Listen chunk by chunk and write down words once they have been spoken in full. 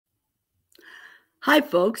Hi,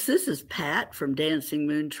 folks. This is Pat from Dancing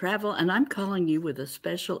Moon Travel, and I'm calling you with a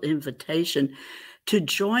special invitation to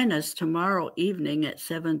join us tomorrow evening at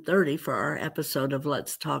 7:30 for our episode of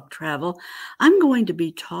Let's Talk Travel. I'm going to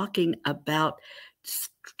be talking about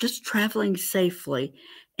just traveling safely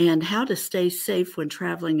and how to stay safe when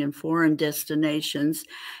traveling in foreign destinations.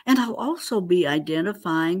 And I'll also be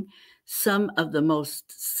identifying some of the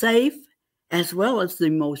most safe as well as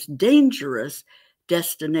the most dangerous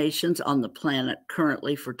destinations on the planet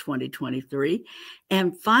currently for 2023.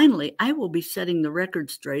 And finally, I will be setting the record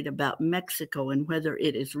straight about Mexico and whether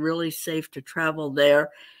it is really safe to travel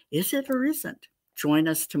there. Is it or isn't? Join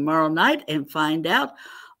us tomorrow night and find out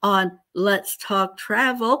on Let's Talk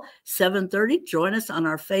Travel, 7:30. Join us on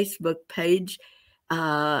our Facebook page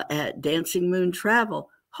at Dancing Moon Travel.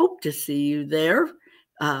 Hope to see you there.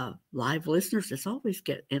 Live listeners, as always,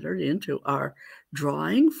 get entered into our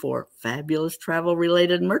drawing for fabulous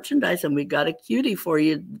travel-related merchandise, and we got a cutie for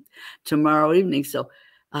you tomorrow evening. So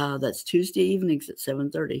that's Tuesday evenings at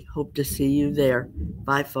 7:30. Hope to see you there.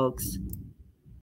 Bye, folks.